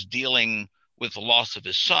 obviously was dealing with the loss of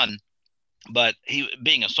his son, but he,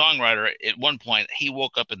 being a songwriter, at one point he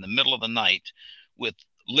woke up in the middle of the night with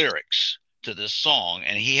lyrics to this song,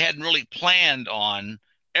 and he hadn't really planned on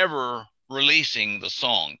ever releasing the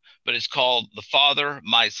song, but it's called The Father,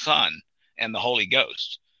 My Son, and the Holy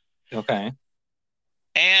Ghost. Okay.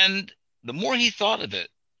 And the more he thought of it,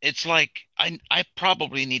 it's like I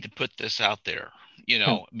probably need to put this out there,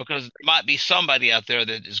 because there might be somebody out there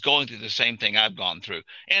that is going through the same thing I've gone through.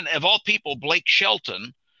 And of all people, Blake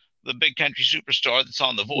Shelton, the big country superstar that's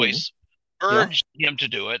on The Yeah. Voice, Yeah. urged him to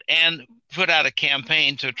do it and put out a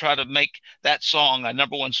campaign to try to make that song a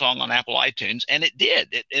number one song on Apple iTunes, and it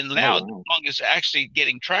did. And Oh, now the wow. song is actually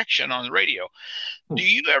getting traction on the radio. Hmm. Do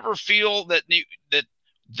you ever feel that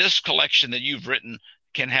this collection that you've written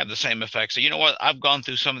can have the same effect? So, you know what? I've gone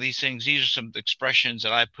through some of these things. These are some expressions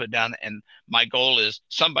that I put down, and my goal is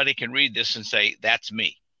somebody can read this and say, "That's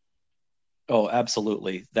me." Oh,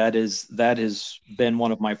 absolutely. That has been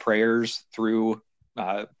one of my prayers through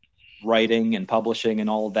uh, writing and publishing and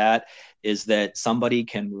all of that, is that somebody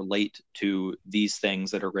can relate to these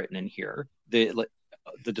things that are written in here.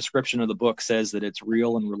 The description of the book says that it's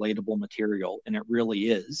real and relatable material, and it really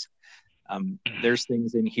is. There's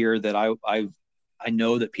things in here that I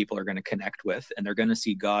know that people are going to connect with, and they're going to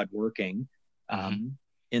see God working Mm-hmm.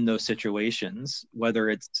 in those situations. Whether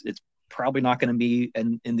it's probably not going to be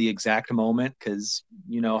in the exact moment, because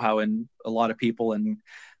you know how in a lot of people in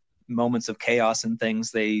moments of chaos and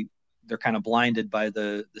things, they're kind of blinded by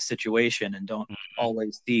the situation and don't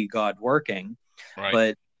always see God working. Right.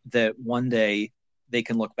 But that one day they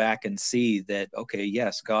can look back and see that, okay,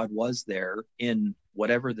 yes, God was there in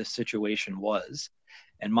whatever the situation was.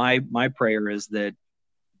 And my prayer is that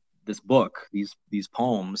this book, these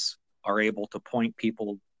poems, are able to point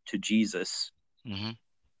people to Jesus. Mm-hmm.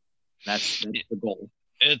 That's the goal.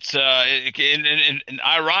 It's and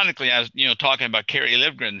ironically, I was talking about Kerry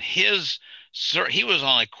Livgren. He was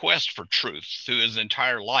on a quest for truth through his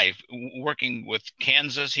entire life, working with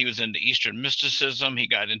Kansas. He was into Eastern mysticism. He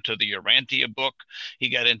got into the Urantia book. He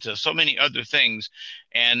got into so many other things,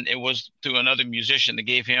 and it was through another musician that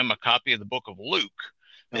gave him a copy of the book of Luke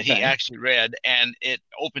that he Okay. actually read, and it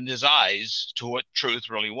opened his eyes to what truth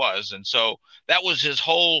really was. And so that was his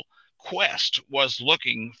whole quest, was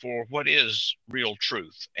looking for what is real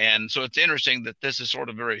truth. And so it's interesting that this is sort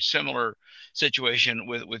of a very similar situation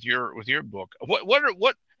with your book. What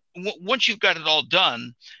once you've got it all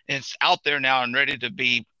done and it's out there now and ready to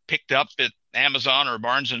be picked up at Amazon or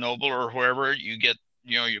Barnes and Noble or wherever you get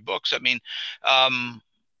your books, I mean,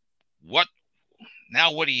 what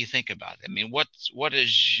now, what do you think about it? I mean, what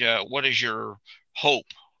is your hope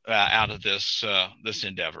out of this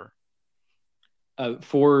endeavor?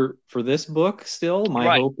 For this book, still,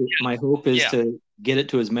 Right. my hope is Yeah. to get it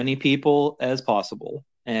to as many people as possible.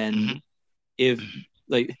 Hmm. And if,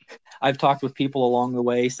 like, I've talked with people along the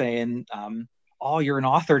way saying, "Oh, you're an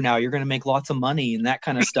author now. You're going to make lots of money and that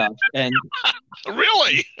kind of stuff." And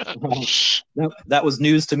Really? that was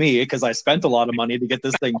news to me because I spent a lot of money to get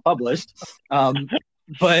this thing published.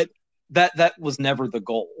 But that was never the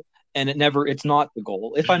goal, and it's not the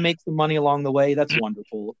goal. If I make some money along the way, that's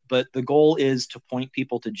wonderful. But the goal is to point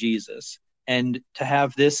people to Jesus, and to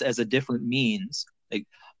have this as a different means. Like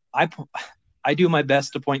I I do my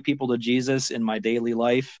best to point people to Jesus in my daily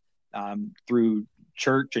life, through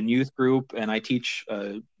church and youth group, and I teach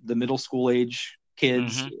the middle school age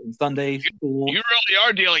kids Hmm. in Sunday school. You really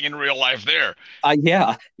are dealing in real life there.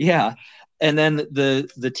 Yeah, yeah. And then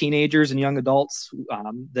the teenagers and young adults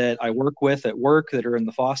that I work with at work that are in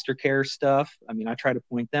the foster care stuff. I mean, I try to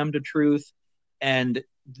point them to truth, and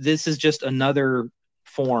this is just another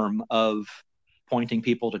form of pointing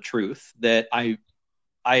people to truth that I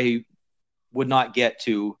would not get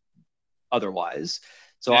to otherwise.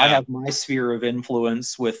 So I Yeah. have my sphere of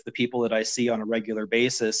influence with the people that I see on a regular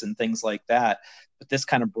basis and things like that. But this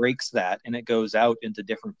kind of breaks that, and it goes out into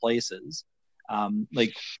different places.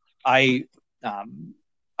 Like I,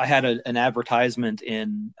 I had an advertisement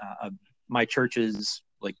in my church's,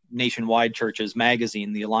 like, nationwide church's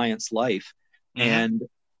magazine, the Alliance Life, Hmm. and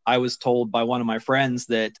I was told by one of my friends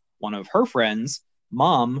that one of her friends'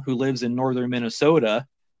 mom, who lives in northern Minnesota,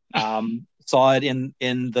 saw it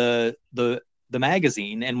in the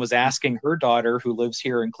magazine and was asking her daughter, who lives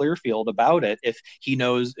here in Clearfield, about it, if he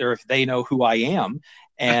knows or if they know who I am,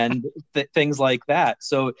 and things like that.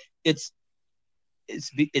 So it's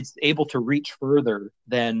it's able to reach further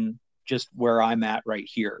than just where I'm at right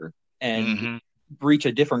here, and Hmm. reach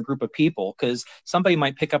a different group of people, because somebody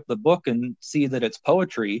might pick up the book and see that it's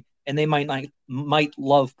poetry, and they might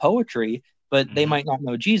love poetry, but they Hmm. might not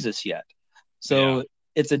know Jesus yet. Yeah. So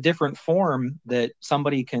it's a different form that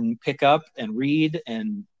somebody can pick up and read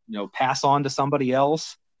and pass on to somebody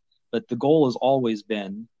else. But the goal has always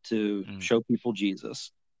been to Mm. show people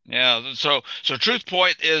Jesus. Yeah. So Truth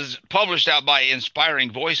Point is published out by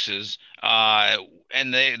Inspiring Voices,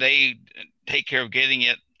 and they take care of getting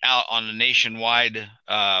it out on a nationwide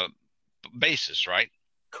basis, right?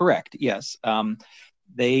 Correct. Yes.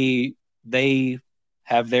 they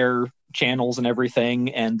have their channels and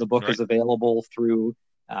everything, and the book Right. is available through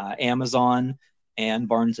Amazon and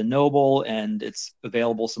Barnes and Noble, and it's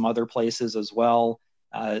available some other places as well.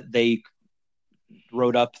 They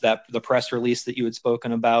wrote up the press release that you had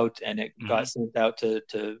spoken about, and it got sent out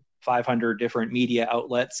to 500 different media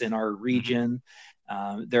outlets in our region.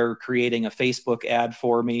 They're creating a Facebook ad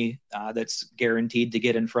for me that's guaranteed to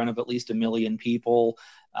get in front of at least 1 million people.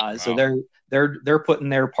 So they're putting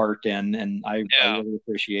their part in, and I really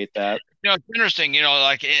appreciate that. It's interesting,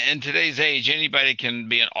 like in today's age, anybody can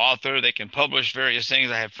be an author. They can publish various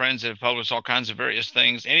things. I have friends that have published all kinds of various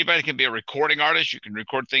things. Anybody can be a recording artist. You can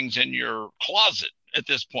record things in your closet at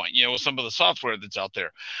this point, with some of the software that's out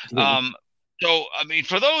there. Yeah. So, I mean,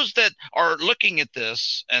 for those that are looking at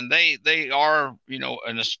this and they are,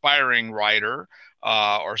 an aspiring writer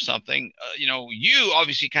or something, you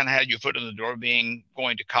obviously kind of had your foot in the door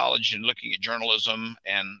going to college and looking at journalism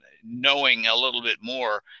and knowing a little bit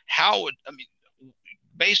more.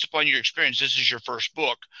 Based upon your experience, this is your first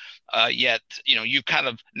book, yet, you've kind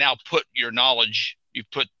of now put your knowledge,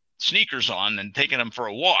 you've put sneakers on and taken them for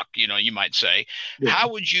a walk, you might say. Yeah.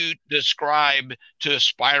 How would you describe to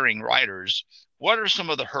aspiring writers, what are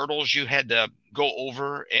some of the hurdles you had to go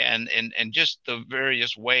over and just the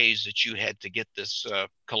various ways that you had to get this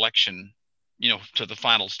collection, to the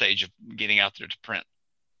final stage of getting out there to print?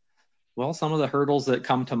 Well, some of the hurdles that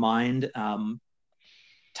come to mind,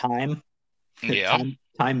 time. Yeah.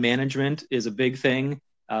 Time management is a big thing.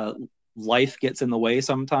 Life gets in the way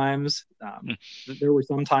sometimes. There were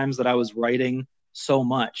some times that I was writing so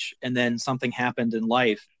much, and then something happened in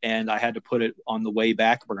life, and I had to put it on the way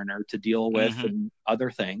back burner to deal with and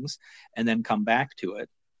other things, and then come back to it.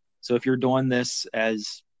 So if you're doing this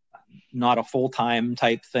as not a full-time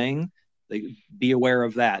type thing, be aware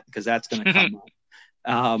of that, because that's going to come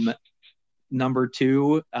up. Number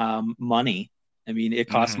two, money. I mean, it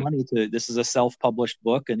costs money this is a self-published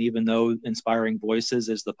book. And even though Inspiring Voices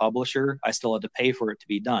is the publisher, I still had to pay for it to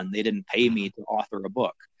be done. They didn't pay me to author a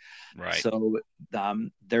book. Right. So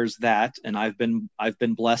there's that. And I've been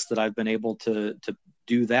blessed that I've been able to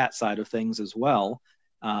do that side of things as well.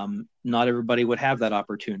 Not everybody would have that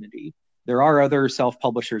opportunity. There are other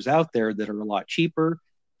self-publishers out there that are a lot cheaper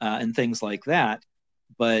and things like that,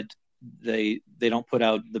 but they don't put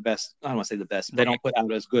out the best. I don't want to say the best. They don't put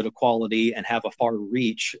out as good a quality and have a far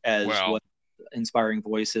reach as what Inspiring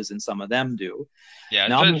Voices and some of them do. Yeah,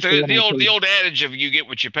 the old adage of you get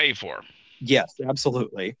what you pay for. Yes,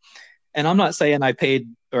 absolutely. And I'm not saying I paid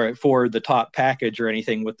for the top package or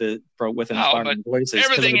anything with Inspiring Voices.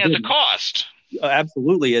 Everything has a cost.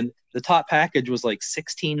 Absolutely, and the top package was like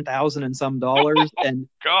 $16,000 and some dollars, and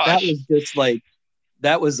that was just like.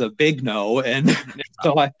 That was a big no, and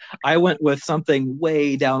so I went with something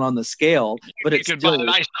way down on the scale. But you could buy a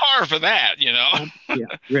nice car for that, Yeah,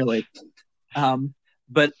 really.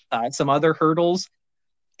 But some other hurdles: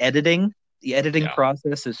 editing. The editing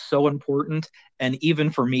process is so important, and even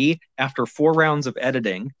for me, after 4 rounds of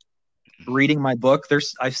editing, reading my book,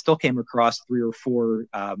 I still came across 3 or 4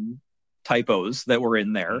 typos that were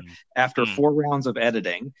in there after 4 rounds of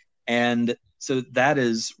editing, and so that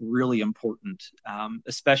is really important,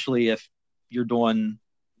 especially if you're doing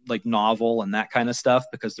like novel and that kind of stuff,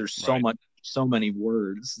 because there's so many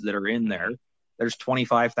words that are in there. There's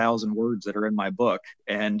 25,000 words that are in my book,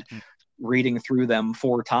 and reading through them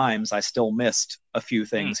 4 times, I still missed a few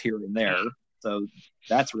things here and there. So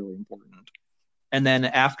that's really important. And then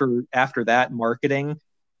after that, marketing,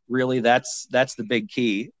 really that's the big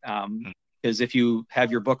key. Because if you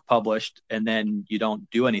have your book published and then you don't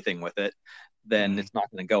do anything with it, then it's not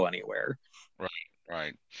going to go anywhere.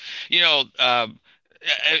 Right.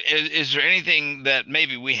 Is there anything that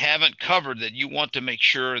maybe we haven't covered that you want to make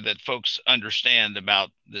sure that folks understand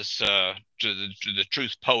about this, to the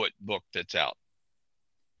Truth Poet book that's out?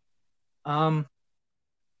 I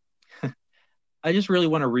just really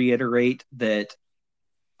want to reiterate that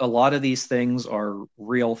a lot of these things are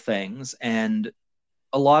real things, and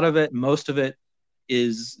a lot of it, most of it,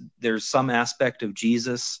 there's some aspect of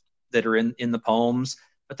Jesus that are in the poems,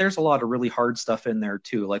 but there's a lot of really hard stuff in there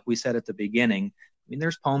too. Like we said at the beginning, I mean,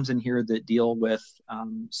 there's poems in here that deal with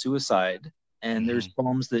suicide, and there's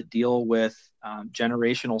poems that deal with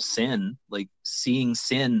generational sin, like seeing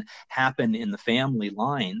sin happen in the family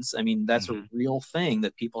lines. I mean, that's a real thing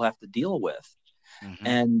that people have to deal with.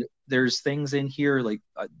 And there's things in here like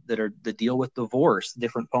that deal with divorce,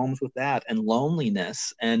 different poems with that, and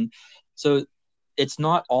loneliness. And so it's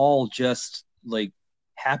not all just like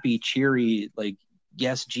happy, cheery, like,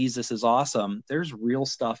 yes, Jesus is awesome. There's real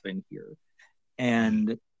stuff in here.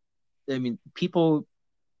 And I mean, people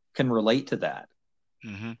can relate to that.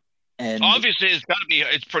 Mm-hmm. And Obviously,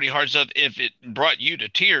 it's pretty hard stuff if it brought you to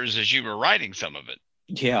tears as you were writing some of it.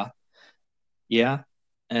 yeah, yeah.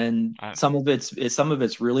 And I, some of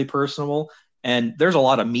it's really personal. And there's a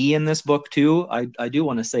lot of me in this book too. I do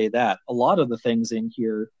want to say that a lot of the things in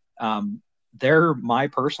here, they're my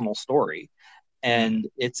personal story, and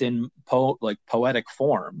it's in poetic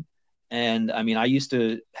form. And I mean, I used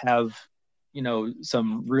to have,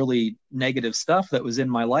 some really negative stuff that was in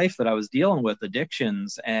my life that I was dealing with,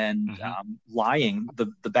 addictions and mm-hmm. lying.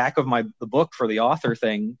 The back of the book for the author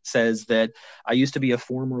thing says that I used to be a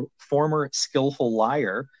former skillful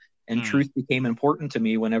liar, and truth became important to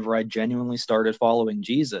me whenever I genuinely started following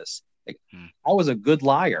Jesus. Like, I was a good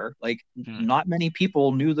liar. Like, not many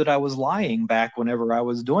people knew that I was lying back whenever I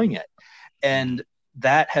was doing it. And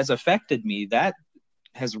that has affected me. That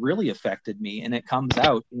has really affected me. And it comes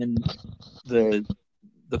out in the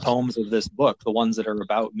poems of this book, the ones that are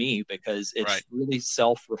about me, because it's really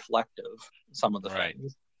self-reflective, some of the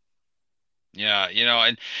things. Yeah,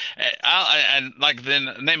 and like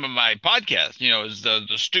the name of my podcast, is the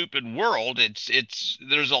stupid world.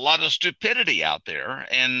 There's a lot of stupidity out there,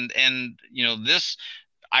 and this,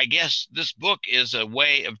 I guess, this book is a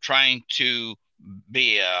way of trying to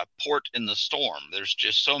be a port in the storm. There's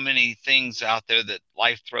just so many things out there that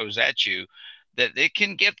life throws at you that it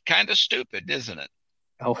can get kind of stupid, isn't it?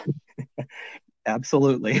 Oh,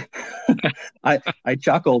 absolutely. I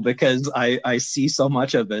chuckle because I see so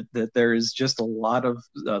much of it, that there's just a lot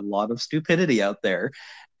of stupidity out there,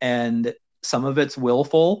 and some of it's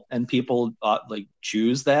willful, and people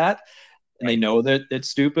choose that, and they know that it's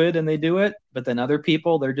stupid and they do it. But then other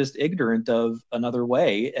people, they're just ignorant of another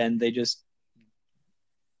way, and they just.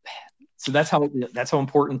 So that's how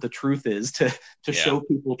important the truth is, to show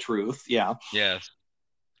people truth. Yeah. Yes.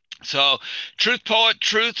 So, Truth Poet,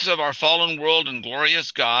 Truths of Our Fallen World and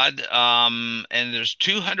Glorious God. And there's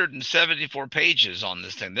 274 pages on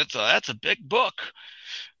this thing. That's a big book.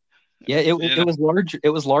 Yeah, it was large.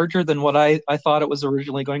 It was larger than what I thought it was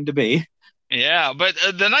originally going to be. Yeah, but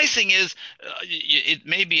the nice thing is, it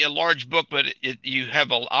may be a large book, but you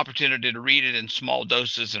have an opportunity to read it in small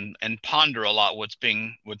doses and ponder a lot what's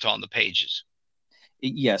on the pages.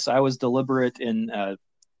 Yes, I was deliberate in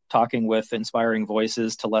talking with Inspiring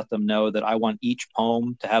Voices to let them know that I want each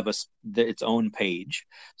poem to have its own page.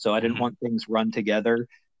 So I didn't want things run together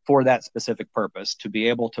for that specific purpose, to be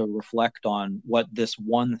able to reflect on what this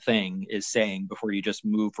one thing is saying before you just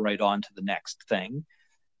move right on to the next thing.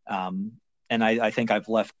 And I think I've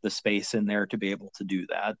left the space in there to be able to do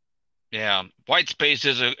that. Yeah, white space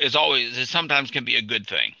sometimes can be a good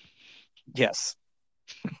thing. Yes.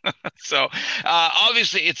 So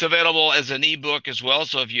obviously it's available as an ebook as well.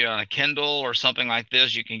 So if you're on a Kindle or something like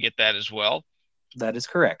this, you can get that as well. That is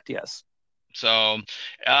correct. Yes. So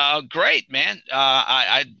great, man.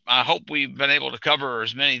 I hope we've been able to cover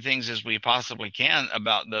as many things as we possibly can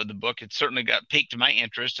about the book. It certainly piqued my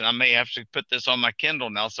interest, and I may have to put this on my Kindle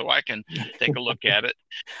now so I can take a look at it.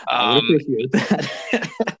 I would appreciate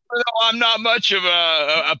that. I'm not much of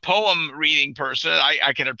a poem reading person.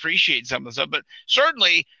 I can appreciate some of the stuff, but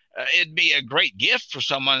certainly it'd be a great gift for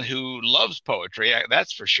someone who loves poetry.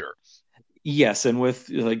 That's for sure. Yes, and with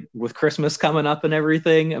Christmas coming up and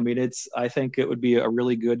everything, I mean, I think it would be a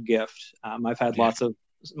really good gift. I've had lots of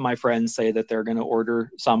my friends say that they're going to order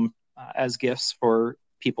some as gifts for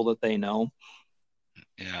people that they know.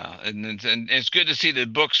 Yeah, and it's good to see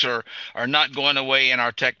that books are not going away in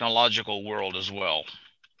our technological world as well.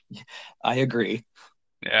 I agree.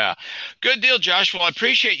 Yeah. Good deal, Josh. Well, I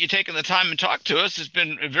appreciate you taking the time and talk to us. It's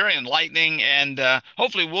been very enlightening, and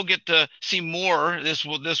hopefully we'll get to see more. This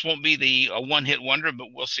won't be the one-hit wonder, but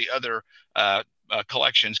we'll see other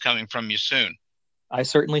collections coming from you soon. I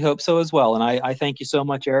certainly hope so as well. And I thank you so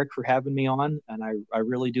much, Eric, for having me on. And I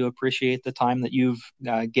really do appreciate the time that you've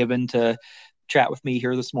given to chat with me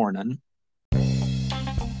here this morning.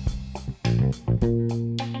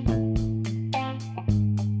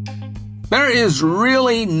 There is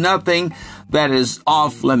really nothing that is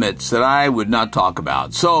off limits that I would not talk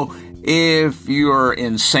about. So if you're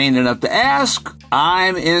insane enough to ask,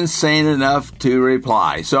 I'm insane enough to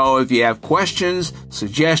reply. So if you have questions,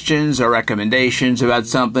 suggestions, or recommendations about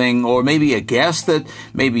something, or maybe a guest that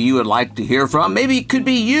maybe you would like to hear from, maybe it could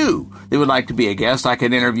be you that would like to be a guest I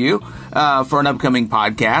could interview for an upcoming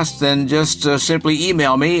podcast, then just simply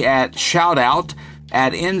email me at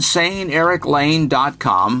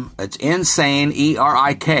shoutout@insaneericlane.com. It's insane,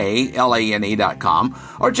 ERIKLANE.com.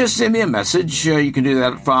 Or just send me a message. You can do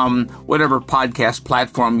that from whatever podcast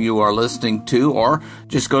platform you are listening to, or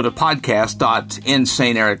just go to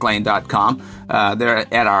podcast.insaneericlane.com.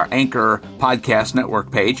 There at our Anchor Podcast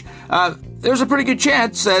Network page. there's a pretty good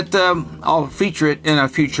chance that I'll feature it in a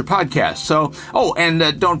future podcast. So,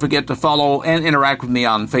 and don't forget to follow and interact with me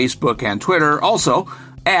on Facebook and Twitter. Also,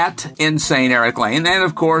 at Insane Eric Lane. And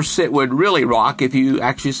of course, it would really rock if you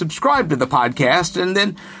actually subscribe to the podcast and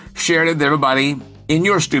then share it with everybody in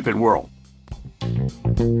your stupid world.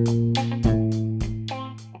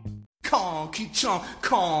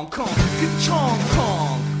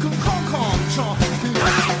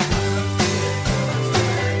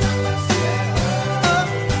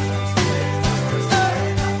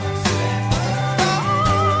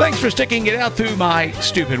 Thanks for sticking it out through my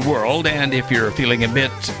stupid world. And if you're feeling a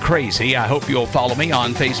bit crazy, I hope you'll follow me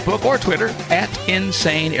on Facebook or Twitter at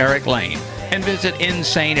Insane Eric Lane and visit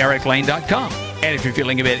InsaneEricLane.com. And if you're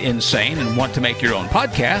feeling a bit insane and want to make your own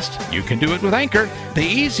podcast, you can do it with Anchor, the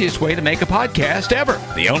easiest way to make a podcast ever.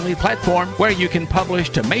 The only platform where you can publish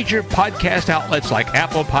to major podcast outlets like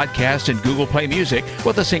Apple Podcasts and Google Play Music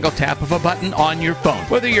with a single tap of a button on your phone.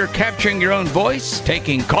 Whether you're capturing your own voice,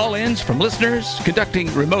 taking call-ins from listeners,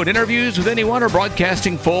 conducting remote interviews with anyone, or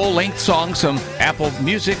broadcasting full-length songs from Apple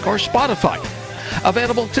Music or Spotify.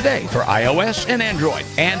 Available today for iOS and Android,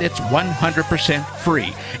 and it's 100%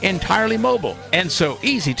 free, entirely mobile, and so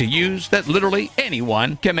easy to use that literally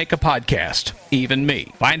anyone can make a podcast, even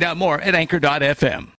me. Find out more at Anchor.fm.